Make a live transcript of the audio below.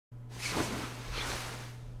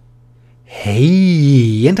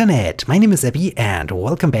Hey Internet, my name is Abby and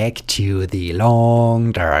welcome back to the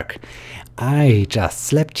Long Dark. I just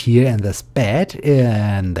slept here in this bed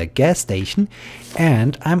in the gas station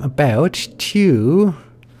and I'm about to,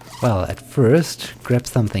 well, at first grab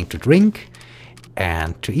something to drink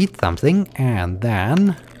and to eat something, and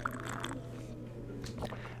then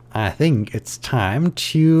I think it's time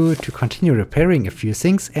to continue repairing a few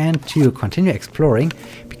things and to continue exploring,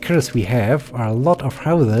 because we have a lot of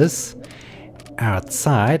houses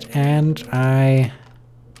outside. And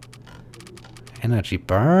energy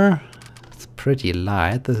bar, it's pretty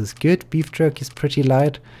light, this is good. Beef jerky is pretty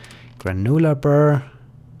light. Granola bar,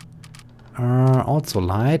 also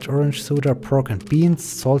light. Orange soda, pork and beans.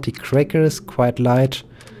 Salty crackers, quite light.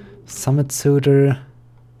 Summit soda.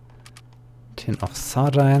 Tin of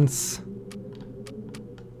sardines.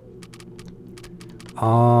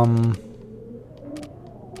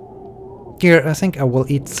 Here I think I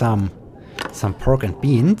will eat some pork and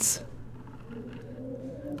beans,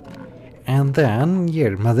 and then yeah,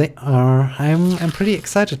 I'm pretty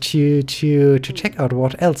excited to check out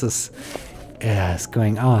what else is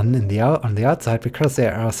going on the outside, because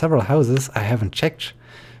there are several houses I haven't checked.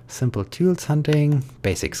 Simple tools, hunting,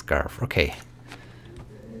 basic scarf. Okay.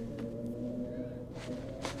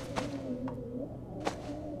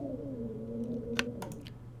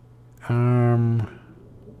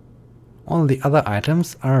 All the other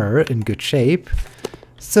items are in good shape,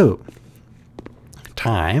 so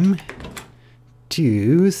time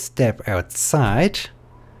to step outside,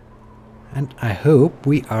 and I hope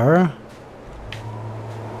we are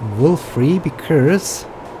wolf-free, because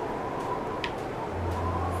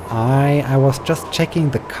I was just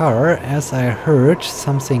checking the car as I heard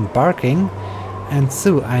something barking, and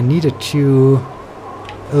so I needed to...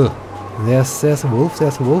 There's a wolf,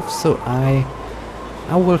 so I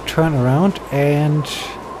will turn around, and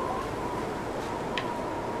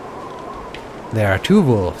there are two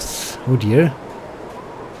wolves. Oh dear.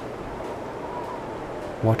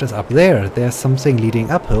 What is up there? There's something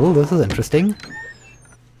leading uphill. This is interesting.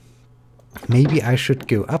 Maybe I should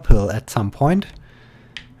go uphill at some point.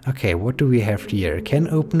 Okay, what do we have here? Can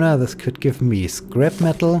opener. This could give me scrap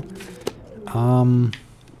metal.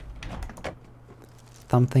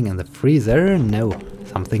 Something in the freezer? No.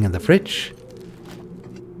 Something in the fridge?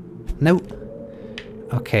 No.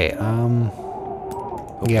 Okay,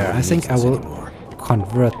 yeah, I think I will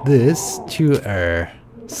convert this to a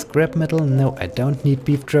scrap metal. No, I don't need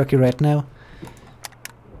beef jerky right now.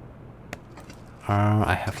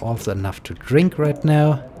 I have also enough to drink right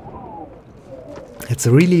now. It's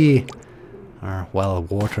really, well,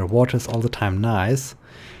 water is all the time nice.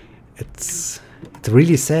 It's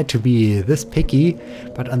really sad to be this picky,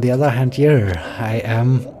 but on the other hand, yeah, I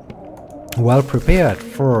am well prepared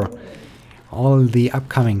for all the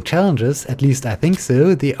upcoming challenges, at least I think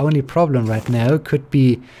so. The only problem right now could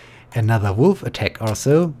be another wolf attack or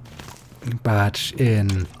so, but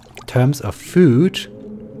in terms of food,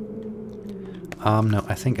 no,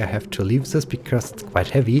 I think I have to leave this because it's quite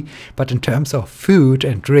heavy, but in terms of food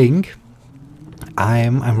and drink,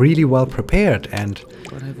 I'm really well prepared. And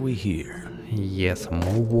what have we here? Yes,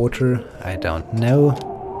 more water, I don't know.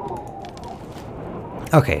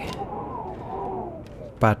 Okay.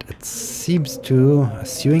 But it seems to a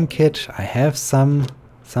sewing kit. I have some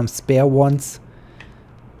spare ones.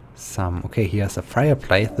 Okay, here's a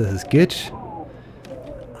fireplace. This is good.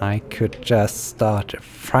 I could just start a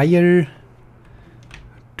fire.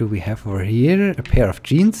 Do we have over here a pair of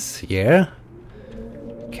jeans? Yeah.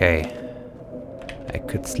 Okay. I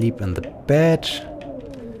could sleep in the bed.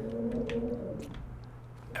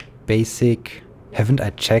 A basic. Haven't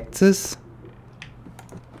I checked this?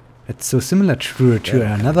 It's so similar to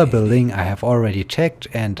another building I have already checked,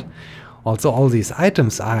 and also all these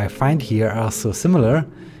items I find here are so similar.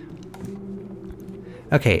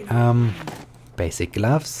 Okay, basic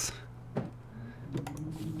gloves.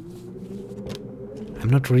 I'm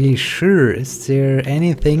not really sure, is there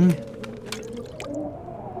anything?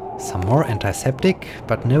 Some more antiseptic,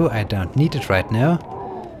 but no, I don't need it right now.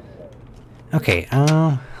 Okay,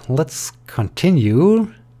 let's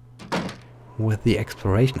continue with the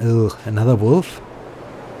exploration. Ugh, another wolf.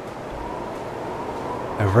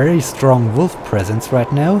 A very strong wolf presence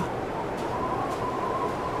right now.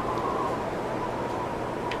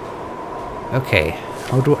 Okay,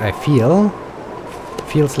 how do I feel?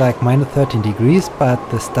 Feels like -13 degrees, but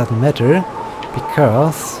this doesn't matter,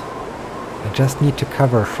 because I just need to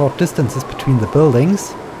cover short distances between the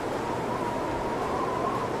buildings.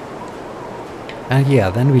 And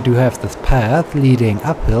yeah, then we do have this path leading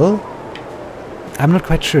uphill. I'm not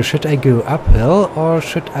quite sure, should I go uphill or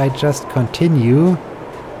should I just continue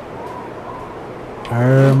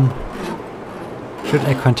Should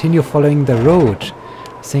I continue following the road?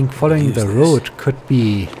 I think following the road could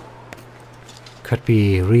be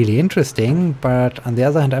really interesting, but on the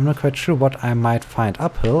other hand I'm not quite sure what I might find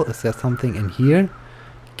uphill. Is there something in here?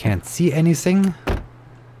 Can't see anything.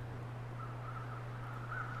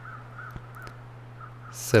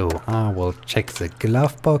 So I will check the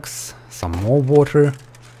glove box. Some more water.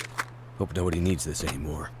 Hope nobody needs this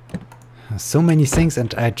anymore. So many things,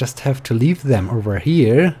 and I just have to leave them over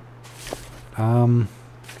here. I'm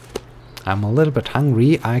a little bit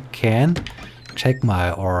hungry. I can check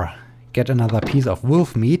or get another piece of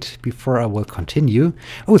wolf meat before I will continue.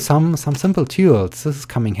 Oh, some simple tools. This is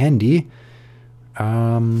coming handy.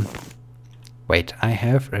 Wait, I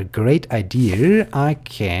have a great idea. I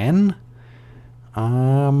can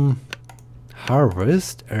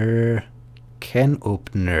harvest a can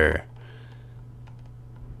opener.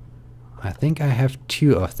 I think I have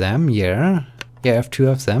 2 of them. Yeah, I have 2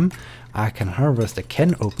 of them. I can harvest a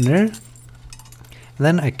can opener.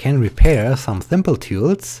 Then I can repair some simple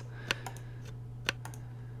tools.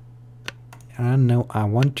 And now I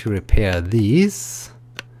want to repair these.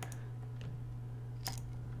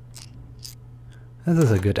 This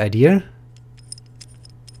is a good idea.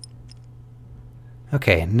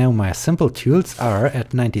 Okay, now my simple tools are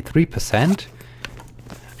at 93%.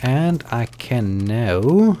 And I can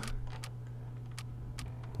now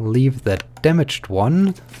leave the damaged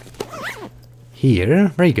one here.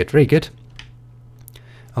 Very good, very good.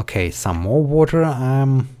 Okay, some more water.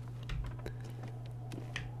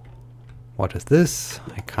 What is this?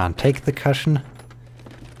 I can't take the cushion.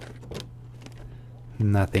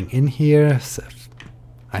 Nothing in here. So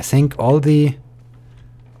I think all the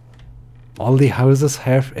houses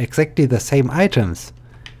have exactly the same items.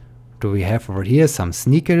 Do we have over here some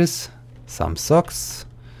sneakers, some socks?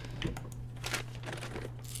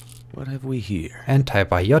 What have we here?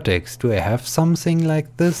 Antibiotics. Do I have something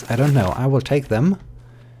like this? I don't know. I will take them.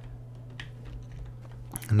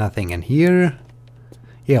 Nothing in here.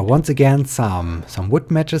 Yeah, once again some wood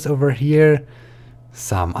matches over here.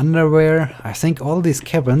 Some underwear. I think all these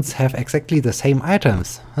cabins have exactly the same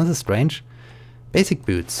items. This is strange. Basic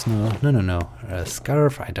boots. No. A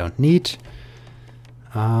scarf I don't need.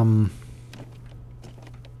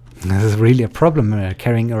 This is really a problem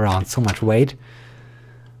carrying around so much weight.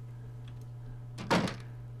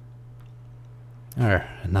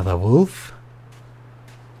 Another wolf.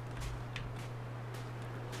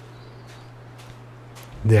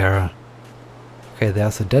 Okay,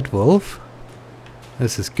 there's a dead wolf.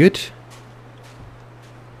 This is good.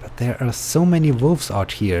 But there are so many wolves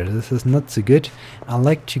out here. This is not so good. I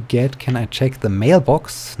like to get... Can I check the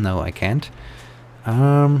mailbox? No, I can't.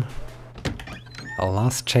 A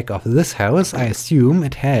last check of this house. I assume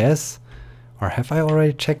it has... Or have I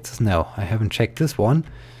already checked this? No, I haven't checked this one.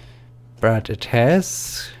 But it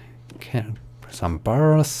has... some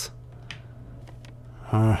bars.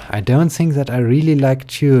 I don't think that I really like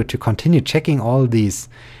to continue checking all these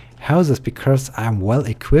houses because I'm well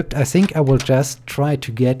equipped. I think I will just try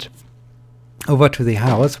to get over to the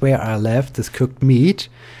house where I left this cooked meat,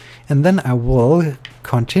 and then I will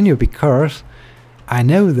continue because I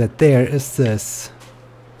know that there is this...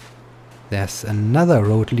 There's another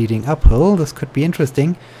road leading uphill. This could be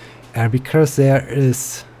interesting because there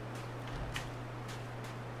is...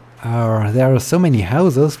 there are so many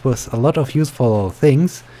houses with a lot of useful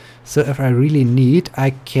things, so if I really need,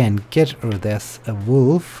 I can get... Oh, there's a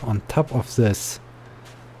wolf on top of the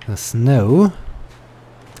snow.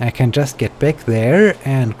 I can just get back there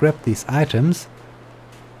and grab these items.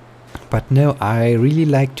 But no, I really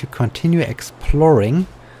like to continue exploring.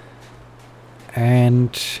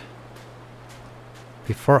 And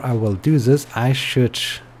before I will do this, I should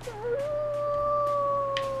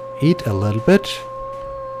eat a little bit.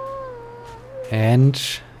 And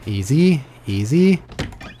easy.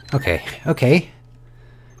 Okay.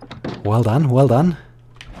 Well done.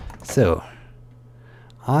 So,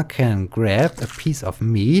 I can grab a piece of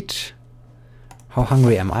meat. How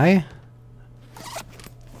hungry am I?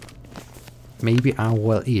 Maybe I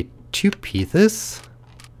will eat 2 pieces.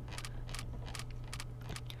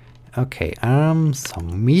 Okay,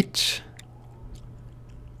 some meat.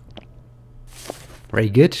 Very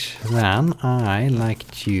good. Then I like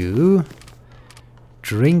to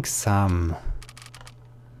drink some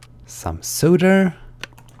soda.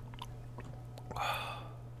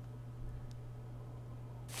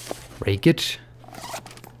 Very good.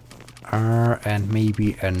 And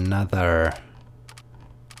maybe another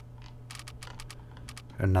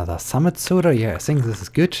summit soda. Yeah, I think this is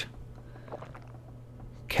good.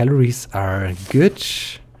 Calories are good.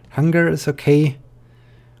 Hunger is okay.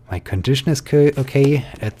 My condition is okay.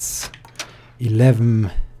 It's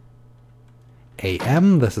 11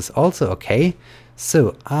 a.m. This is also okay.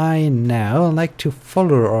 So I now like to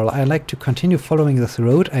follow, or I like to continue following this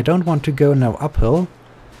road. I don't want to go now uphill.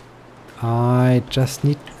 I just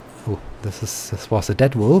need... Oh, this was a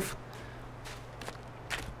dead wolf.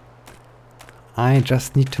 I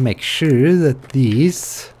just need to make sure that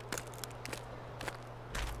these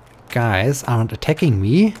guys aren't attacking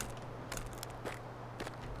me.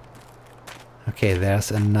 Okay,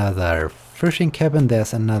 there's another fishing cabin.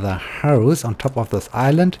 There's another house on top of this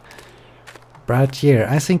island. But yeah,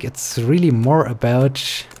 I think it's really more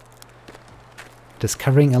about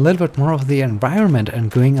discovering a little bit more of the environment and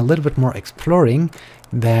going a little bit more exploring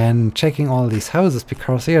than checking all these houses,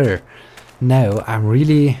 because here, now I'm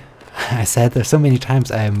really, I said this so many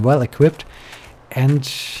times, I am well equipped, and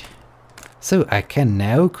so I can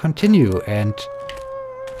now continue, and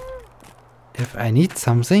if I need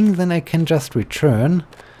something, then I can just return.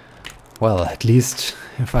 Well, at least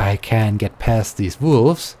if I can get past these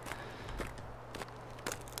wolves.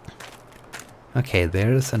 Okay,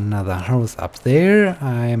 there's another house up there.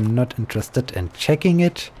 I'm not interested in checking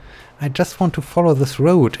it. I just want to follow this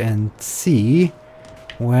road and see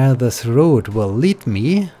where this road will lead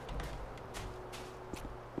me.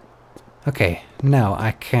 Okay, now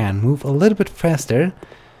I can move a little bit faster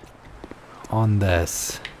on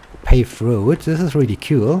this paved road. This is really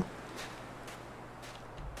cool.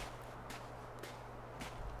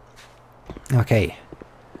 Okay.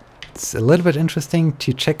 It's a little bit interesting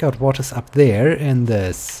to check out what is up there in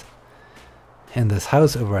this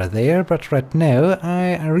house over there, but right now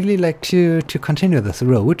I really like to continue this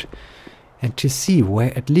road and to see where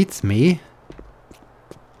it leads me.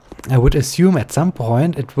 I would assume at some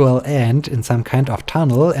point it will end in some kind of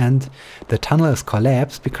tunnel, and the tunnel is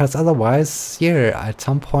collapsed, because otherwise, yeah, at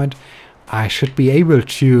some point I should be able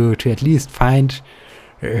to at least find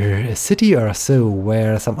a city or so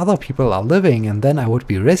where some other people are living, and then I would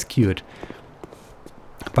be rescued.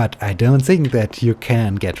 But I don't think that you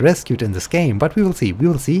can get rescued in this game, but we will see, we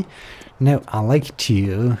will see. Now I like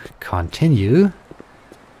to continue.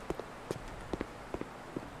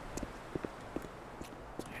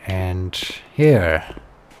 And here,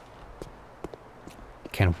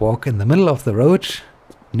 can walk in the middle of the road,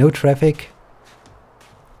 no traffic.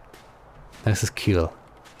 This is cool.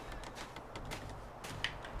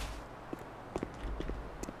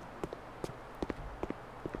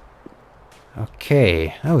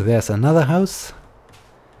 Okay, oh, there's another house.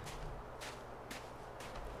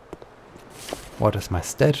 What is my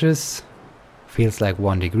status? Feels like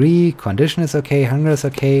 1 degree, condition is okay, hunger is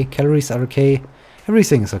okay, calories are okay,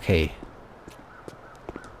 everything is okay.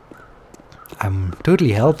 I'm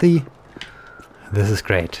totally healthy. This is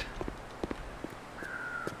great.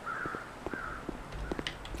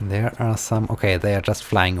 There are some... Okay, they are just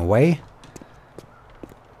flying away.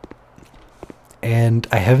 And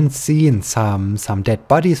I haven't seen some dead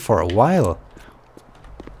bodies for a while.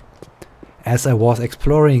 As I was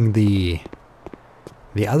exploring the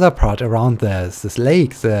other part around this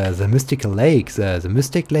lake, the mystical lake, the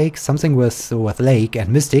mystic lake, something with lake and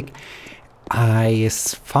mystic, I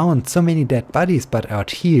found so many dead bodies, but out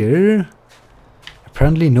here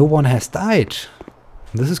apparently no one has died.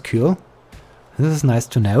 This is cool. This is nice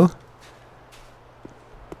to know.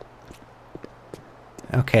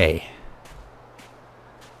 Okay.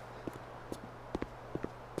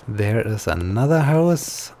 There is another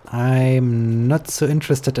house. I'm not so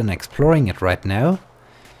interested in exploring it right now.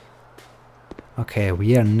 Okay,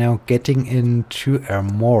 we are now getting into a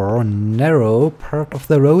more narrow part of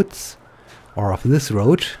the roads, or of this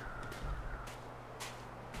road.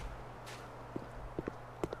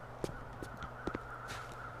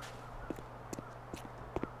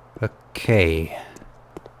 Okay.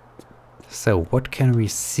 So what can we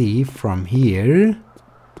see from here?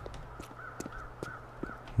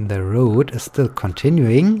 The road is still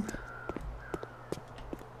continuing.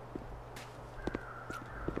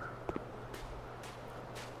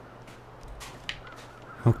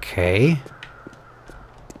 Okay.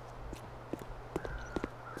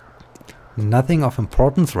 Nothing of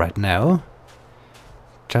importance right now.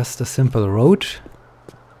 Just a simple road.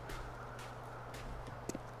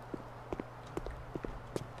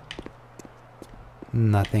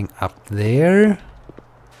 Nothing up there,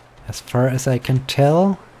 as far as I can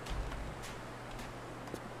tell.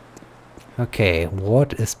 Okay,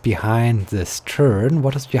 what is behind this turn?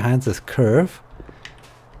 What is behind this curve?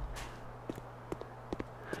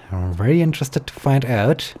 I'm very interested to find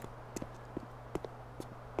out.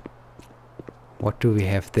 What do we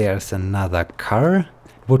have? There's another car.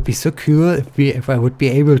 It would be so cool if I would be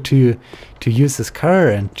able to use this car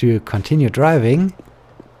and to continue driving.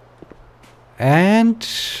 And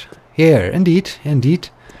here, indeed,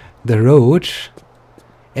 the road.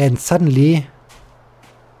 And suddenly,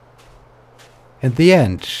 at the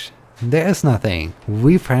end, there is nothing.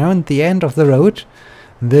 We found the end of the road.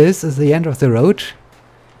 This is the end of the road.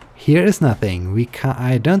 Here is nothing.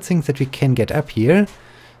 I don't think that we can get up here.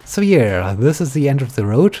 So yeah, this is the end of the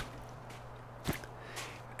road.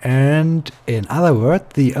 And in other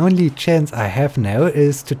words, the only chance I have now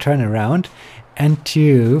is to turn around and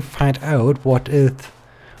to find out what is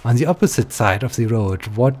on the opposite side of the road.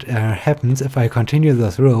 What happens if I continue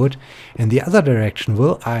this road in the other direction?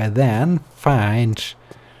 Will I then find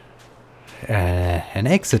an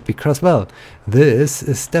exit? Because, well, this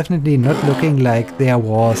is definitely not looking like there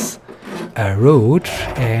was a road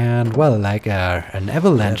and, well, like an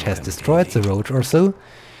avalanche has destroyed the road or so.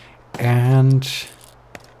 And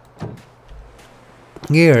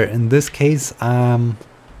here, in this case,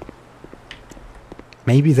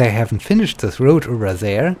 maybe they haven't finished this road over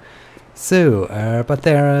there. So, but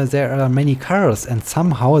there are many cars, and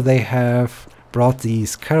somehow they have brought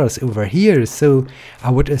these cars over here. So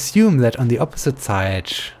I would assume that on the opposite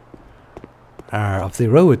side of the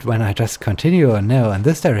road, when I just continue now in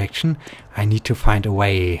this direction, I need to find a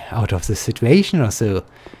way out of the situation or so.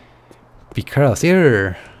 Because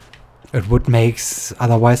here,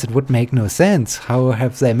 otherwise it would make no sense. How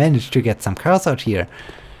have they managed to get some cars out here?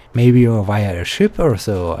 Maybe via a ship or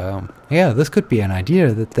so. Yeah, this could be an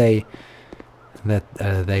idea that they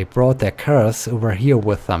brought their cars over here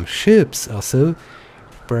with some ships or so.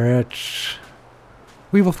 But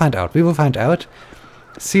we will find out. We will find out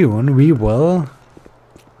soon. We will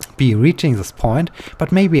be reaching this point,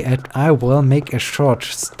 but maybe I will make a short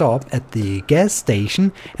stop at the gas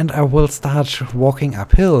station and I will start walking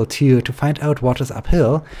uphill to find out what is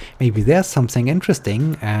uphill. Maybe there's something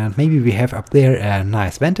interesting, and maybe we have up there a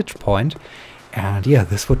nice vantage point. And yeah,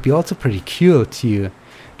 this would be also pretty cool to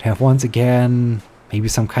have once again maybe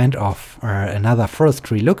some kind of another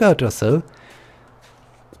forestry lookout or so.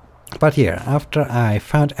 But here, after I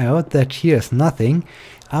found out that here's nothing,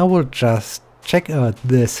 I will just check out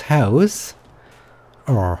this house,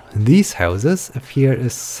 or these houses, if here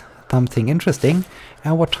is something interesting.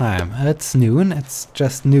 And what time? It's noon, it's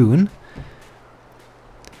just noon.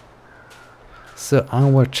 So I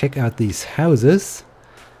will check out these houses,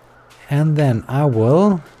 and then I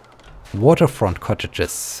will... waterfront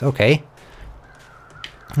cottages, okay.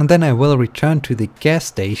 And then I will return to the gas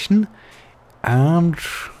station, and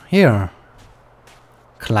here,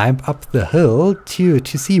 climb up the hill to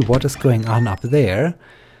see what is going on up there.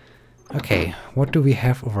 Okay, what do we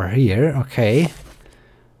have over here? Okay,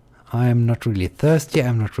 I'm not really thirsty,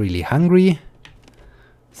 I'm not really hungry,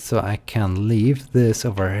 so I can leave this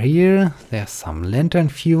over here. There's some lantern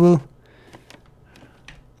fuel.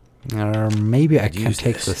 Maybe I can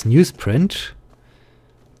take this newsprint.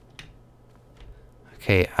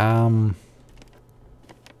 Okay,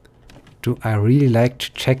 do I really like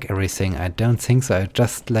to check everything? I don't think so. I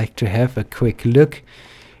just like to have a quick look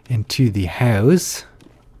into the house.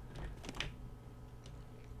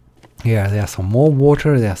 Yeah, there's some more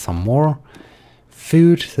water, there's some more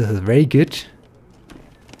food. This is very good.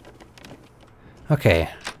 Okay,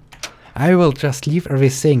 I will just leave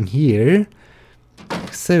everything here.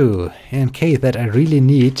 So, in case that I really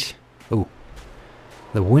need... oh,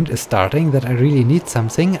 the wind is starting, that I really need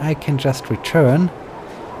something, I can just return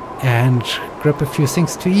and grab a few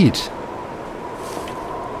things to eat.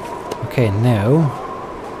 Okay, now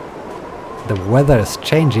the weather is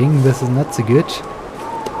changing, this is not so good.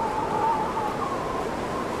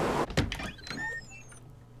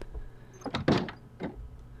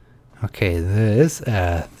 Okay,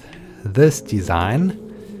 this design.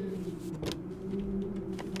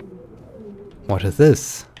 What is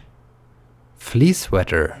this? Fleece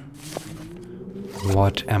sweater.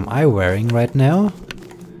 What am I wearing right now?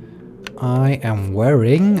 I am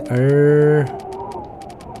wearing a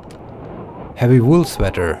heavy wool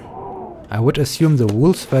sweater. I would assume the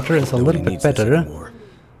wool sweater is a little bit better.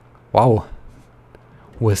 Wow.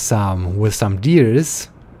 With some deers.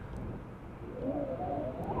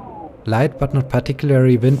 Light but not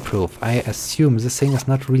particularly windproof. I assume this thing is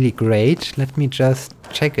not really great. Let me just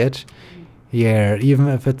check it. Yeah, even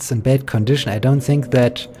if it's in bad condition, I don't think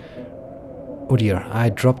that... oh dear, I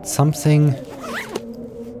dropped something.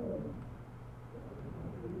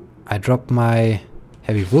 I dropped my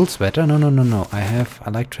heavy wool sweater. No. I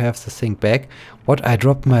like to have this thing back. What? I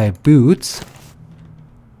dropped my boots.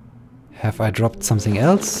 Have I dropped something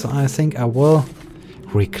else? I think I will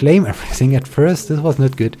reclaim everything at first. This was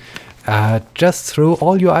not good. Just throw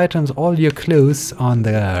all your items, all your clothes on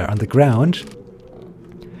the ground.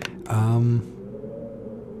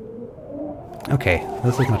 Okay,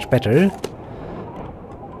 this is much better.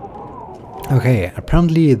 Okay,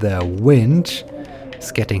 apparently the wind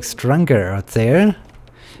is getting stronger out there.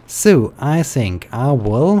 So I think I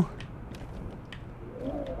will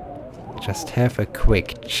just have a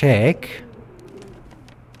quick check.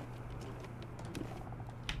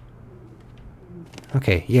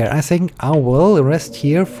 Okay, yeah, I think I will rest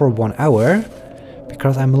here for 1 hour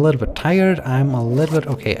because I'm a little bit tired. I'm a little bit...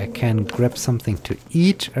 Okay, I can grab something to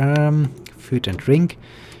eat. Food and drink.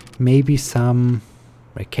 Maybe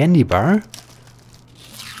a candy bar.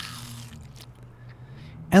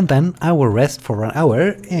 And then I will rest for 1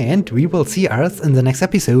 hour and we will see us in the next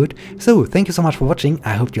episode. So, thank you so much for watching.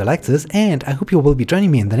 I hope you liked this and I hope you will be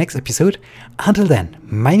joining me in the next episode. Until then,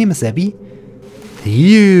 my name is Abby.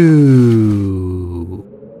 See you!